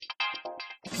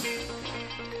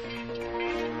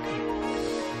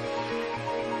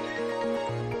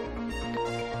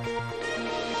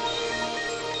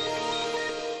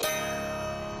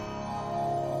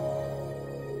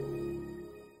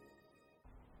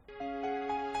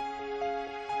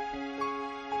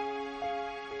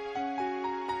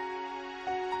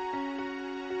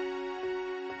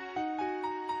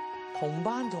同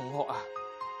班同學啊，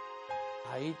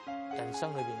喺人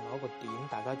生裏邊某一個點，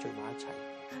大家聚埋一齊。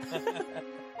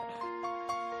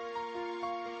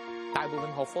大部分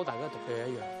學科大家讀嘅係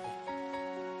一樣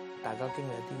嘅，大家經歷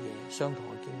一啲嘢，相同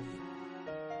嘅經驗。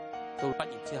到畢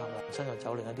業之後，人生又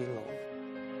走另一啲路。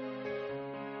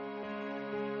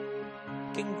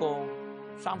經過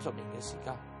30年嘅時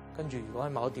間，跟住如果喺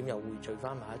某一點又匯聚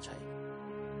翻埋一齊，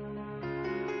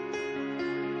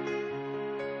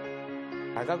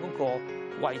大家嗰個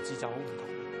位置就好唔同，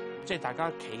即係大家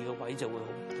企嘅位就會好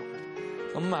唔同。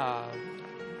咁啊，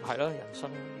係咯，人生。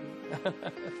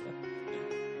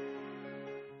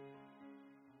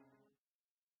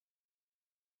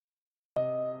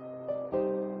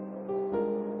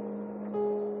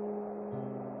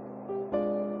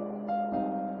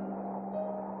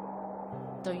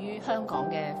對於香港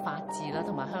嘅法治啦，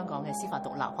同埋香港嘅司法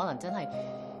獨立，可能真係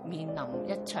面臨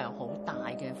一場好大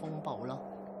嘅風暴咯。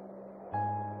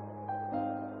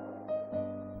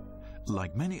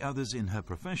Like many others in her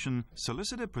profession,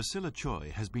 Solicitor Priscilla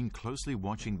Choi has been closely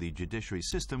watching the judiciary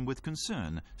system with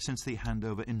concern since the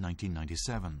handover in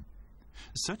 1997.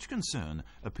 Such concern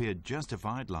appeared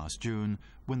justified last June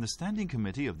when the Standing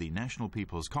Committee of the National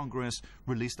People's Congress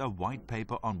released a white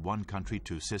paper on one country,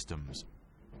 two systems.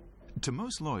 To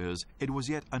most lawyers, it was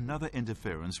yet another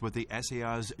interference with the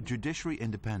SAR's judiciary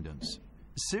independence,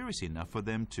 serious enough for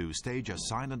them to stage a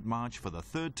silent march for the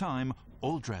third time,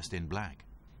 all dressed in black.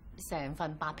 成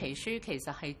份白皮書其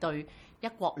實係對一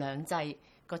國兩制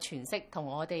個詮釋同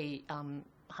我哋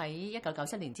喺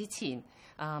1997年之前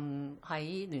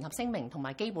喺聯合聲明同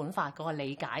埋基本法嗰個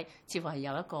理解，似乎係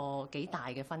有一個幾大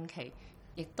嘅分歧，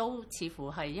亦都似乎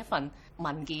係一份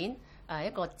文件一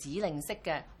個指令式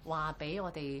嘅話俾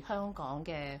我哋香港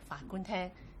嘅法官聽，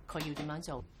佢要點樣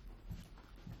做。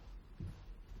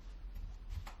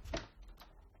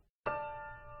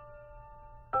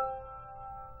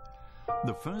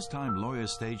The first time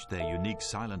lawyers staged their unique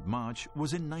silent march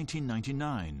was in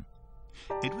 1999.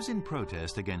 It was in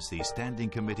protest against the Standing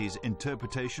Committee's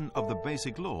interpretation of the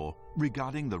Basic Law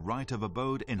regarding the right of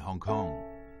abode in Hong Kong.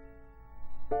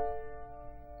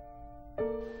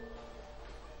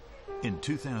 In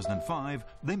 2005,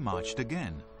 they marched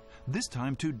again, this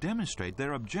time to demonstrate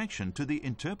their objection to the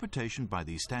interpretation by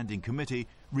the Standing Committee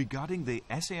regarding the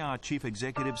SAR Chief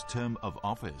Executive's term of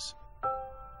office.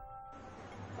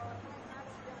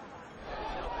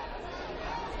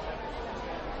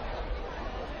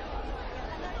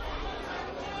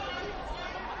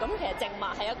 咁其實靜默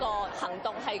係一個行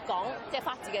動，係講即係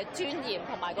法治嘅尊嚴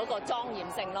同埋嗰個莊嚴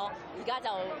性咯。而家就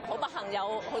好不幸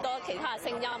有好多其他嘅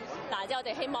聲音，但係即係我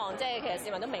哋希望即係其實市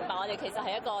民都明白，我哋其實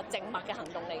係一個靜默嘅行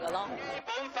動嚟嘅咯。基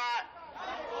本法，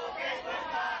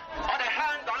我哋香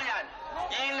港人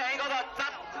以你嗰個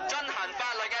遵行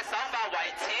法律嘅手法為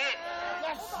恥。一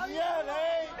屎啊你！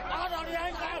打到你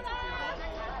喺度，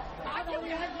打到你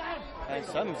喺度。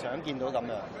想唔想見到咁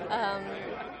樣？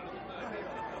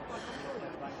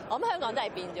我諗香港真係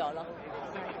變咗咯。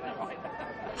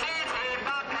支持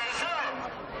白皮書，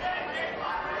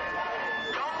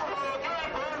擁護基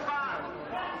本法。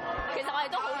其實我哋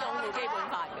都好擁護基本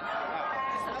法嘅。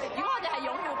如果我哋係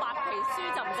擁護白皮書，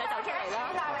就唔使走出嚟啦。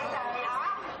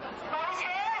無恥，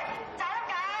走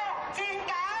狗，賤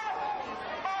狗，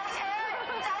無恥，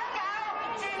走狗，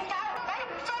賤狗。你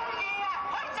唔中意啊，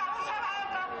可以走出香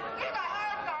港，呢度係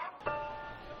香港。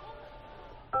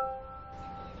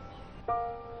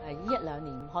呢一兩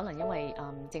年可能因為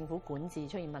政府管治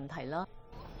出現問題啦，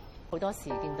好多時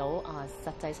見到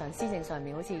實際上施政上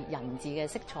面好似人治嘅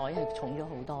色彩係重咗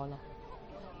好多咯。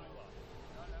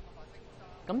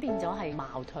咁變咗係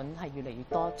矛盾係越嚟越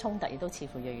多，衝突亦都似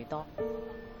乎越嚟越多。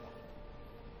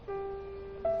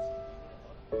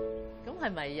咁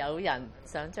係咪有人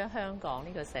想將香港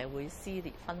呢個社會撕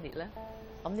裂分裂咧？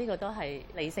咁呢個都係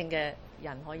理性嘅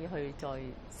人可以去再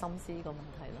深思呢個問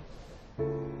題咯。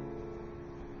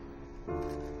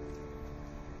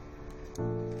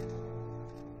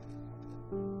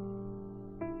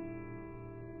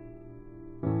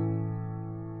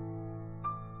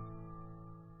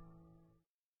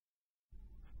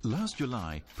Last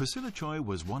July, Priscilla Choi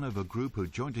was one of a group who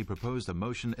jointly proposed a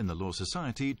motion in the Law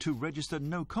Society to register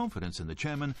no confidence in the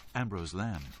chairman, Ambrose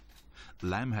Lam.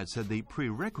 Lam had said the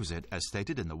prerequisite, as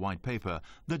stated in the white paper,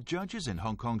 that judges in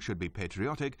Hong Kong should be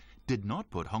patriotic, did not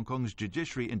put Hong Kong's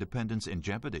judiciary independence in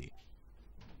jeopardy.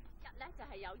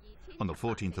 On the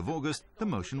 14th of August, the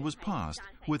motion was passed,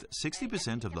 with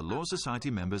 60% of the Law Society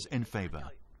members in favour.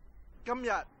 今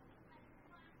日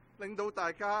令到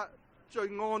大家最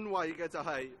安慰嘅就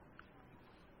係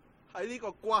喺呢個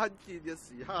關鍵嘅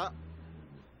時刻，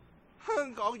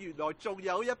香港原來仲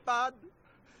有一班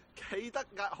企得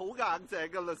好硬淨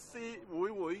嘅律師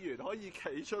會會員可以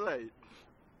企出嚟，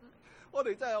我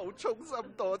哋真係好衷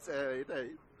心多謝你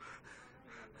哋。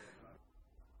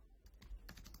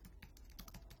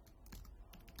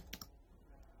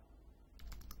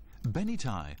Benny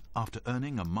Tai, after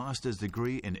earning a master's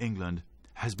degree in England,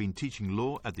 has been teaching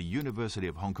law at the University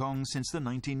of Hong Kong since the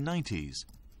 1990s.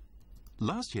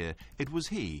 Last year, it was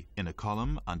he, in a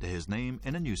column under his name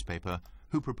in a newspaper,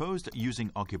 who proposed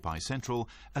using Occupy Central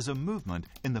as a movement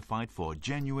in the fight for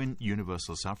genuine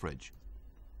universal suffrage.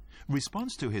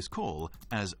 Response to his call,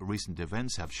 as recent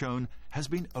events have shown, has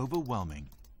been overwhelming.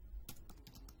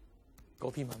 嗰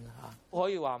篇文可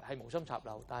以話係無心插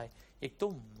柳，但係亦都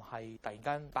唔係突然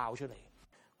間爆出嚟。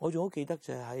我仲好記得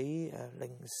就係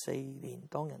喺04年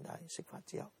當人大釋法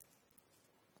之後，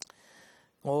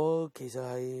我其實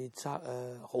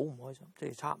係好唔開心，即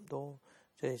係差唔多，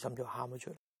即係甚至喊咗出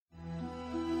嚟。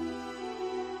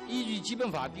依據基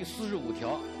本法第45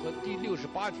條和第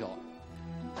68條。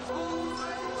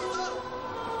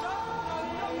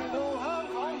到香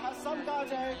港核心價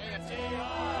值。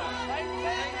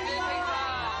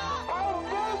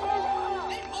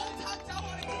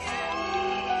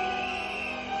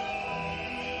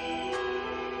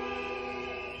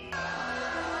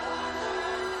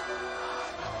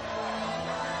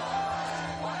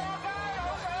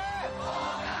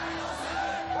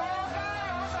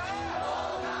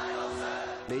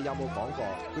你有冇講過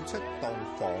會出動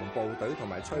防暴隊同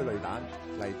埋催淚彈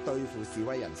嚟對付示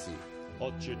威人士？我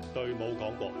絕對冇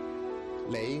講過。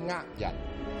你呃人。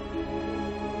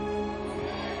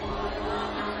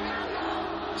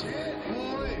撤回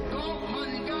國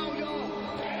民教育，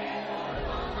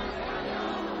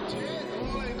撤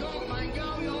回國民教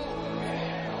育。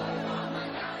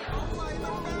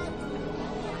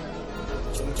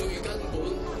從最根本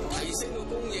提升個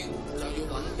供應就要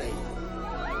揾地。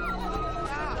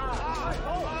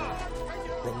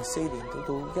04年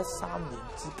到13年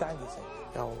之間，其實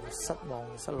由失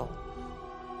望失落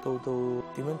到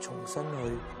點樣重新去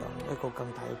一個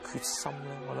更大嘅決心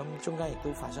咧，我諗中間亦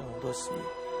都發生好多事，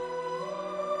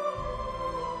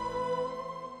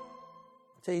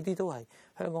即係呢啲都係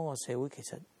香港個社會其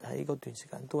實喺嗰段時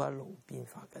間都係一路變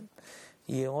化緊，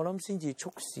而我諗先至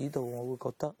促使到我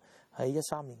會覺得喺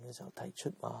13年嘅時候提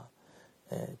出話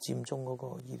佔中嗰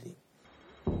個意念。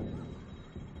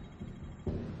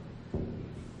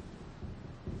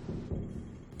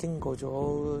經過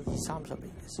咗20-30年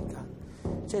嘅時間，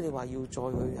即係你話要再去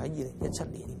喺2017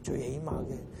年連最起碼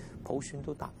嘅普選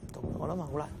都達唔到，我諗係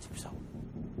好難接受。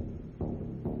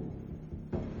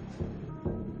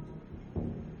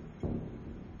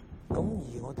咁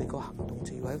而我哋個行動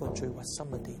就要喺一個最核心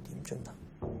嘅地點進行，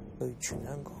對全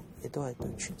香港，亦都係對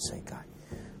全世界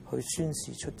去宣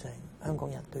示出就係香港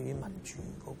人對於民主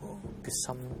嗰個決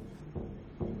心。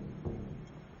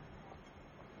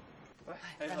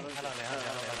hello，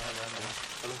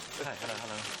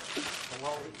 同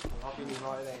學見面耐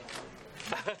你。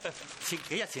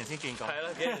幾日前先見過。係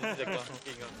啦，幾日前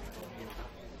見過。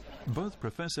Both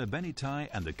Professor Benny Tai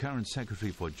and the current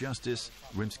Secretary for Justice,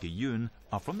 Rimsky Yoon,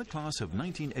 are from the class of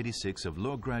 1986 of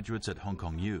law graduates at Hong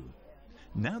Kong U.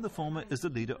 Now the former is the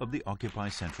leader of the Occupy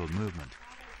Central movement,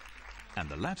 and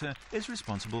the latter is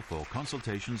responsible for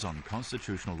consultations on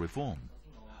constitutional reform.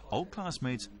 Old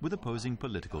classmates with opposing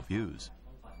political views.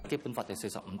 基本法第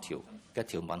45條嘅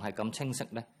條文係咁清晰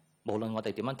咧，無論我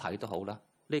哋點樣睇都好啦，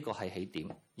呢個係起點，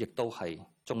亦都係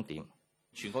終點。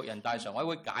全國人大常委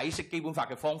會解釋基本法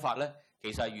嘅方法咧，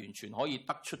其實係完全可以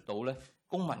得出到咧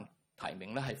公民提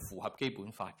名咧係符合基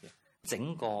本法嘅。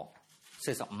整個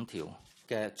45條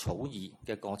嘅草擬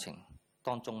嘅過程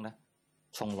當中咧，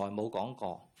從來冇講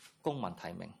過公民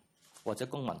提名或者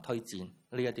公民推薦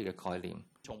呢一啲嘅概念。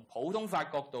從普通法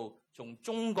角度，從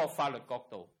中國法律角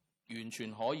度，完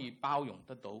全可以包容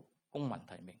得到公民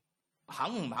提名。肯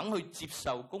唔肯去接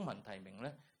受公民提名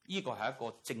咧？呢個係一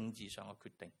個政治上嘅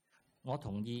決定。我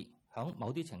同意喺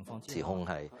某啲情況之下，時空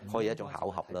係可以一種巧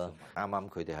合啦。啱啱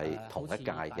佢哋係同一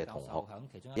屆嘅同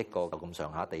學，一個咁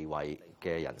上下地位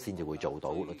嘅人先至會做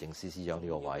到律政司司長呢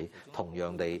個位。同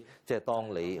樣地，即係當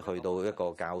你去到一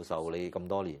個教授，你咁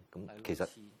多年，咁其實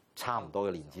差唔多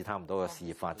嘅年資，差唔多嘅事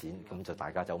業發展，咁就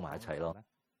大家走埋一齊咯。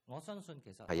我相信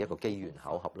其實係一個機緣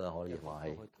巧合啦，可以話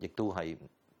係，亦都係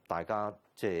大家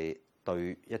即係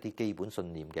對一啲基本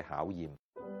信念嘅考驗。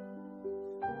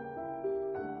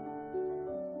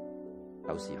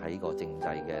有時喺個政制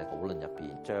嘅討論入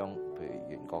邊，將譬如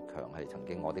袁國強係曾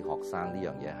經我啲學生呢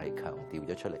樣嘢係強調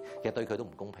咗出嚟，其實對佢都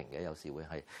唔公平嘅。有時會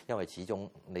係因為始終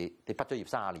你畢咗業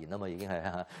30年啦嘛，已經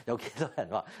係有幾多人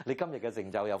話你今日嘅成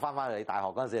就又翻去你大學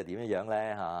嗰陣時係點樣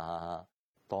咧嚇？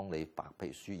當你白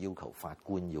皮書要求法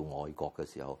官要愛國嘅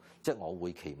時候，即係我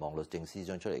會期望律政司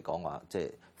長出嚟講話，即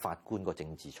係法官個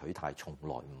政治取態從來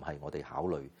唔係我哋考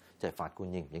慮，即係法官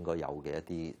應唔應該有嘅一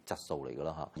啲質素嚟㗎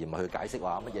啦嚇，而唔係去解釋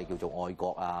話乜嘢叫做愛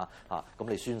國啊嚇，咁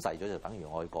你宣誓咗就等於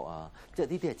愛國啊，即係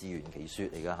呢啲係自圓其説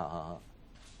嚟㗎嚇。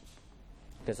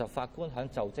其實法官喺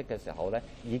就職嘅時候咧，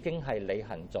已經係履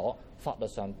行咗法律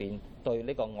上邊對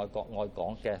呢個愛國愛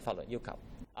港嘅法律要求。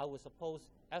I would suppose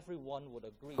everyone would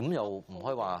agree。咁又唔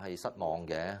可以話係失望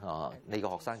嘅嚇，你個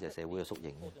學生就係社會嘅縮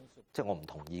影，即係我唔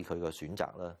同意佢個選擇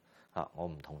啦嚇，我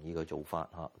唔同意佢做法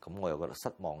嚇，咁我又覺得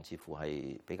失望似乎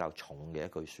係比較重嘅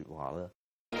一句説話啦。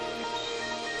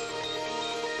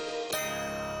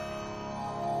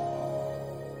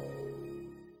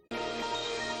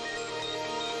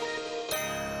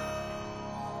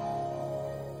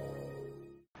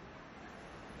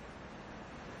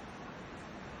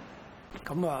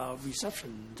咁啊 reception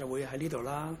就會喺呢度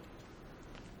啦，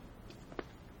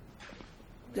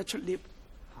一出 lift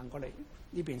行過嚟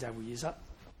呢邊就係會議室，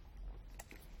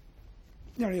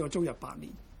因為呢個租入8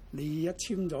年，你一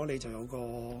簽咗你就有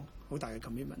個好大嘅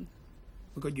commitment，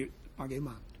 每個月100幾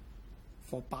萬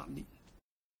for 8年，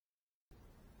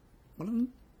我諗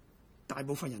大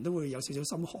部分人都會有少少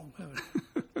心寒嘅。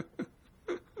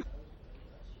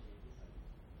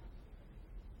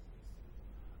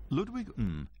Ludwig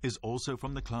is also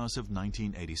from the class of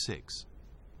 1986.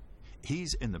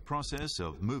 He's in the process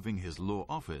of moving his law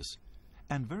office,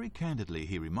 and very candidly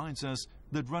he reminds us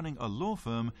that running a law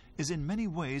firm is in many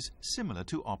ways similar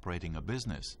to operating a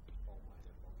business.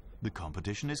 The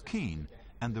competition is keen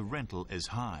and the rental is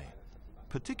high,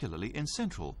 particularly in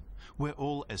Central, where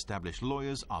all established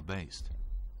lawyers are based.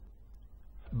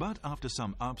 But after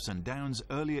some ups and downs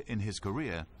earlier in his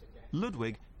career,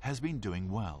 Ludwig has been doing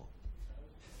well.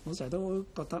 我成日都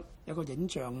覺得有個影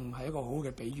像係一個好好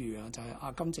嘅比喻啊，就係《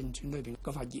阿甘正傳》裏邊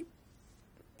嗰塊葉，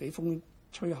俾風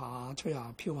吹下吹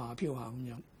下，飄下飄下咁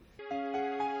樣。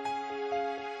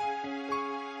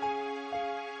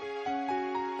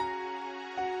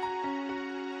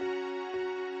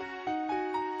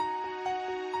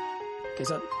其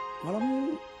實我諗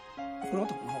好多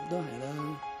同學都係啦，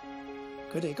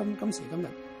佢哋今時今日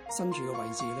身處嘅位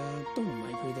置咧，都唔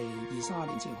係佢哋20-30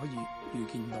年前可以預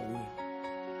見到嘅。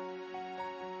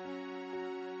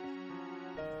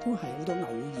都係好多偶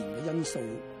然嘅因素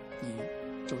而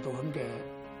做到咁嘅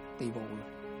地步嘅。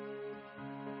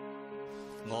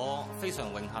我非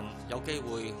常榮幸有機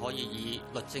會可以以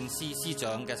律政司司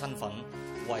長嘅身份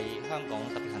為香港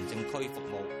特別行政區服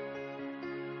務。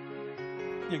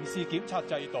刑事檢察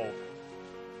制度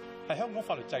係香港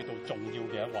法律制度重要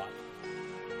嘅一環。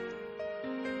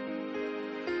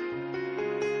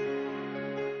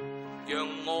讓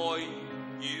愛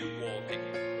與和平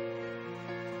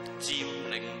佔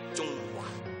領中環。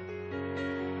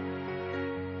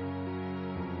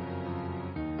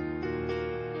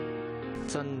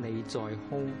真理在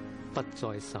胸不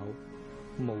在手，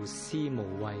無私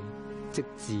無畏即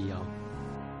自由。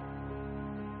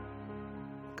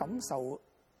感受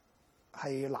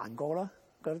係難過啦，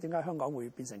覺得點解香港會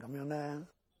變成咁樣咧？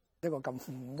一個咁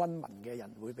溫文嘅人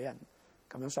會俾人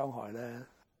咁樣傷害咧？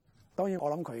當然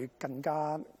我諗佢更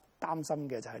加擔心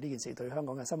嘅就係呢件事對香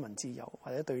港嘅新聞自由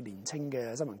或者對年青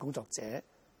嘅新聞工作者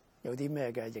有啲咩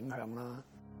嘅影響啦。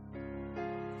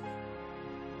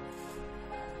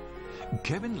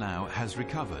Kevin Lau has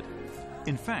recovered.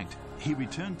 In fact, he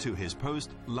returned to his post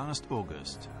last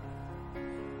August.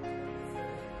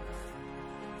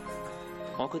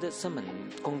 我覺得新聞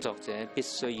工作者必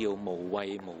須要無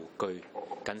畏無懼，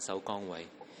緊守崗位，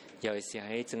尤其是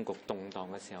喺政局動盪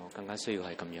嘅時候，更加需要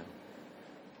係咁樣。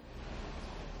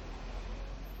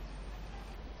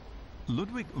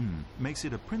Ludwig makes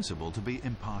it a principle to be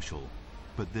impartial,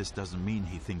 but this doesn't mean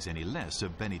he thinks any less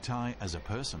of Benny Tai as a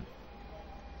person.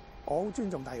 我好尊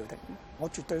重戴耀廷，我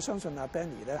絕對相信阿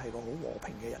Benny 咧係個好和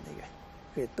平嘅人嚟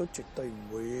嘅，佢亦都絕對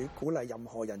唔會鼓勵任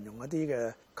何人用一啲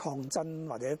嘅抗爭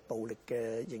或者暴力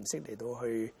嘅形式嚟到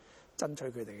去爭取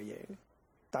佢哋嘅嘢。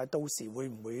但係到時會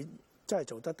唔會真係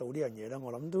做得到呢樣嘢咧？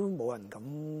我諗都冇人敢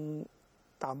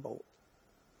擔保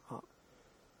嚇。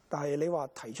但係你話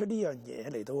提出呢樣嘢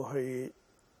嚟到去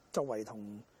作為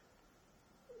同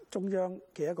中央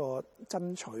嘅一個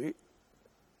爭取，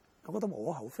我覺得無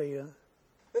可厚非啦。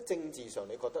喺政治上，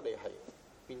你覺得你係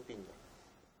邊邊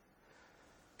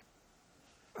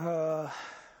嘅？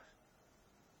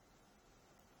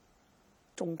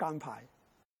中間派。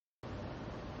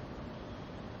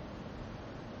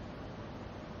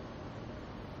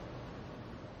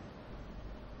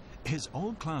His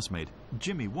old classmate,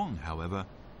 Jimmy Wong, however,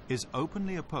 is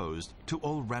openly opposed to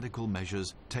all radical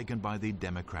measures taken by the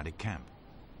Democratic camp.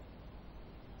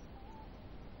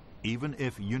 even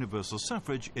if universal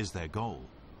suffrage is their goal.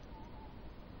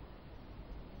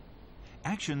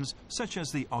 Actions such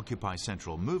as the Occupy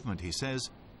Central movement, he says,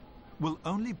 will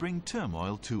only bring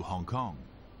turmoil to Hong Kong.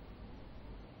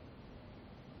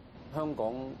 香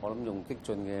港我諗用激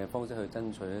進嘅方式去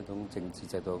爭取一種政治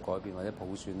制度嘅改變或者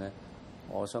普選咧，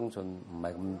我相信唔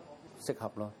係咁適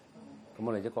合咯。咁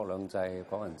我哋一國兩制、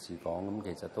港人治港，咁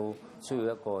其實都需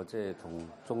要一個即係同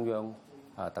中央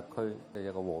特區嘅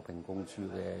一個和平共處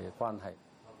嘅關係。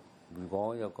如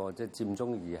果有個即係佔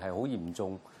中而係好嚴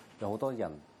重，有好多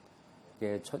人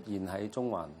嘅出現喺中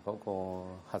環嗰個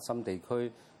核心地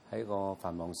區，喺個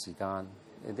繁忙時間，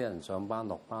有啲人上班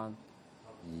落班，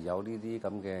而有呢啲咁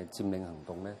嘅佔領行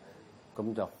動咧，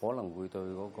咁就可能會對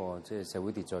嗰個即係社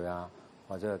會秩序啊，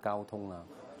或者係交通啊，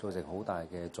造成好大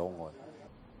嘅阻礙。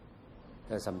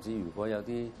甚至如果有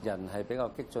啲人係比較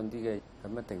激進啲嘅，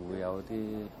咁一定會有啲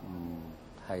唔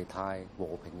係太和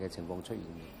平嘅情況出現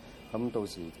嘅。咁到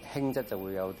時輕則就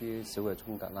會有啲小嘅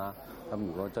衝突啦。咁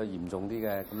如果再嚴重啲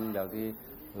嘅，咁有啲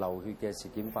流血嘅事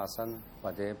件發生，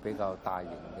或者比較大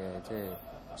型嘅即係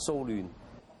騷亂，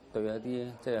對一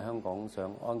啲即係香港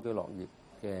想安居樂業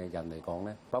嘅人嚟講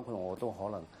咧，包括我都可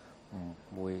能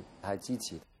唔會太支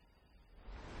持。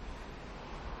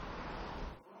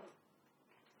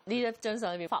呢一張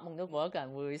相裏面發夢都冇一個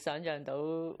人會想像到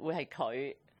會係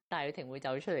佢，戴耀廷會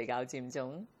走出嚟搞佔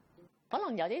中。可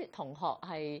能有啲同學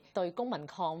係對公民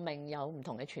抗命有唔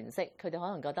同嘅詮釋，佢哋可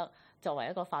能覺得作為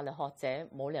一個法律學者，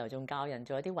冇理由仲教人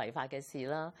做一啲違法嘅事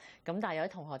啦。咁但係有啲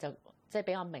同學就即係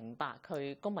比較明白，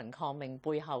佢公民抗命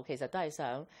背後其實都係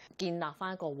想建立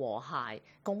返一個和諧、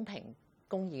公平、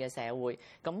公義嘅社會。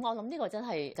咁我諗呢個真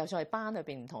係，就算係班裏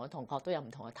邊唔同嘅同學都有唔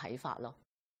同嘅睇法咯。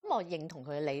咁我認同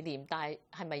佢嘅理念，但係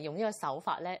係咪用呢個手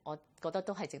法咧？我覺得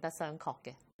都係值得商榷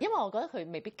嘅，因為我覺得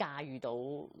佢未必駕馭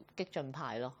到激進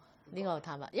派咯。呢個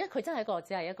坦白，因為佢真係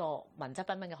只係一個文質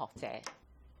彬彬嘅學者，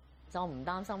就我唔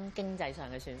擔心經濟上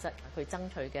嘅損失。佢爭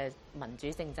取嘅民主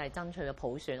政制、爭取嘅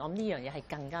普選，我諗呢樣嘢係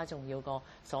更加重要過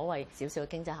所謂少少嘅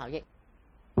經濟效益。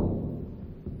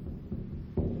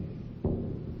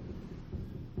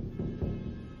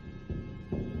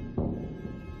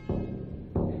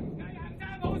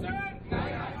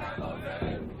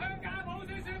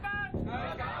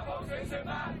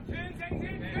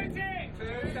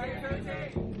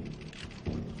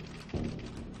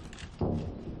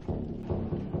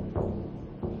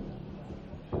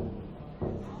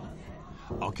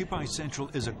Occupy Central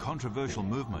is a controversial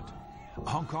movement.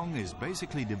 Hong Kong is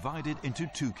basically divided into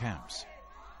two camps.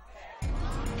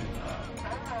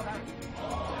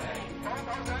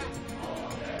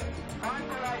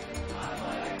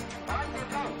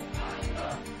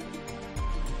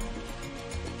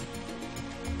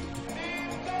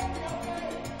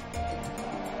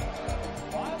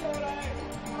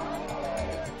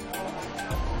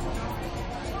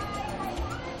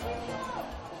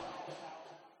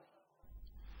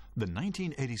 The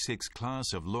 1986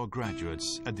 class of law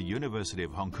graduates at the University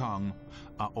of Hong Kong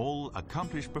are all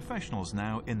accomplished professionals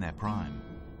now in their prime.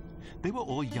 They were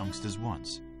all youngsters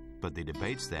once, but the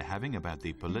debates they're having about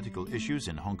the political issues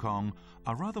in Hong Kong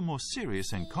are rather more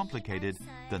serious and complicated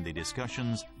than the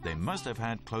discussions they must have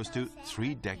had close to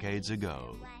 3 decades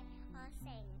ago.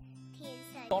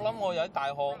 我諗我喺大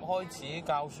學開始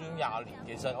教書20年，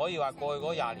其實可以話過去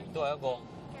嗰20年都係一個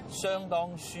相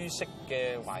當舒適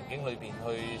嘅環境裏邊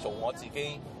去做我自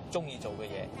己中意做嘅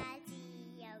嘢，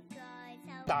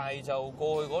但係就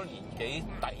過去嗰年幾，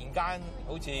突然間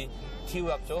好似跳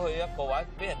入咗去一個或者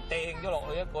俾人掟咗落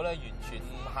去一個咧，完全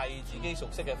唔係自己熟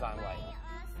悉嘅範圍，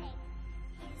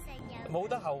冇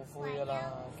得後悔㗎啦！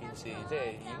件事即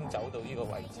係已經走到呢個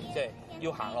位置，即係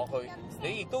要行落去。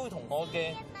你亦都同我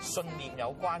嘅信念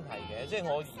有關係嘅，即係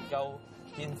我研究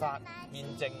憲法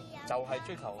憲政就係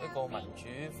追求一個民主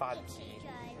法治、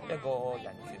一個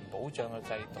人權保障嘅制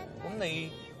度。咁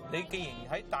你既然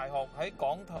喺大學喺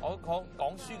講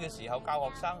書嘅時候教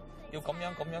學生要咁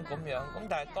樣，咁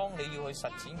但係當你要去實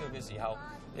踐佢嘅時候，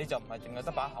你就唔係淨係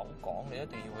得把口講，你一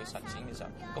定要去實踐嘅時候，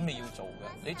咁你要做嘅，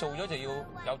你做咗就要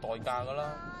有代價㗎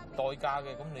啦，代價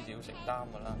嘅咁你就要承擔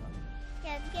㗎啦。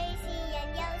人既是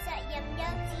人，有責任，有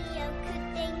自由決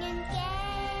定人嘅。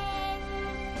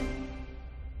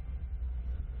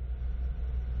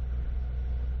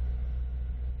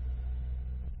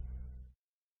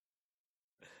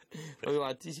佢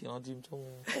話支持我佔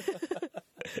中，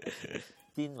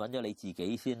先揾咗你自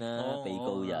己先啦，被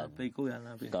告人。被告人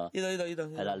啊，呢度。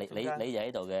係啦，你就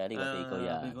喺度嘅呢個被告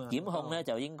人。檢控咧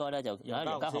就應該咧就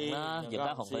楊家雄啦，楊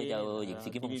家雄佢就刑事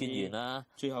檢控專員啦。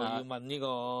最後要問呢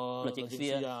個律政司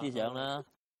司長啦。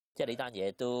即係呢單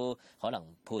嘢都可能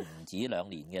判唔止2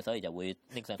年嘅，所以就會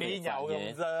拎上區域法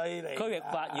院。區域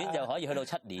法院就可以去到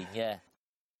7年嘅。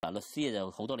嗱，律師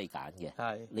就好多你揀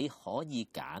嘅，你可以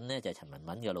揀咧就係陳文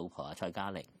敏嘅老婆啊蔡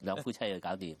嘉玲，兩夫妻去搞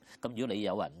掂。咁如果你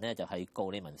有人咧就係告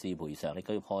你民事賠償，你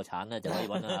佢要破產咧就可以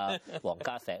揾阿黃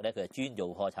家石咧，佢係專做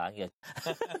破產嘅。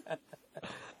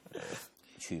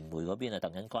傳媒嗰邊啊，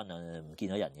鄧忍軍啊唔見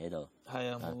到人嘅喺度。係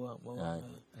啊，冇啊，冇啊。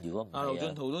如果唔係啊，劉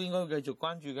進圖都應該繼續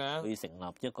關注㗎。會成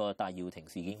立一個戴耀廷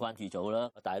事件關注組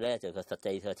啦。但係咧就個實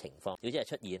際嘅情況，如果真係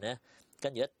出現咧，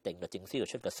跟住一定律政司要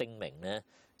出個聲明咧，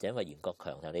就因為袁國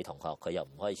強就你同學，佢又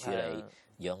唔可以處理；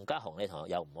楊家雄你同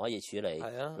學又唔可以處理；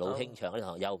魯慶祥你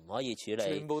同學又唔可以處理。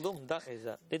全部都唔得，其實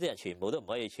呢啲人全部都唔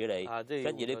可以處理。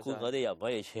跟住你判嗰啲又唔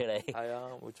可以處理。係啊，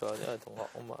冇錯，因為同學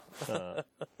啊嘛。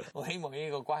我希望呢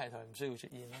個關係台唔需要出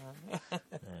現啦。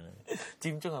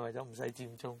佔中係為咗唔使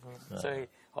佔中，所以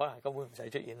可能根本唔使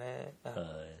出現咧。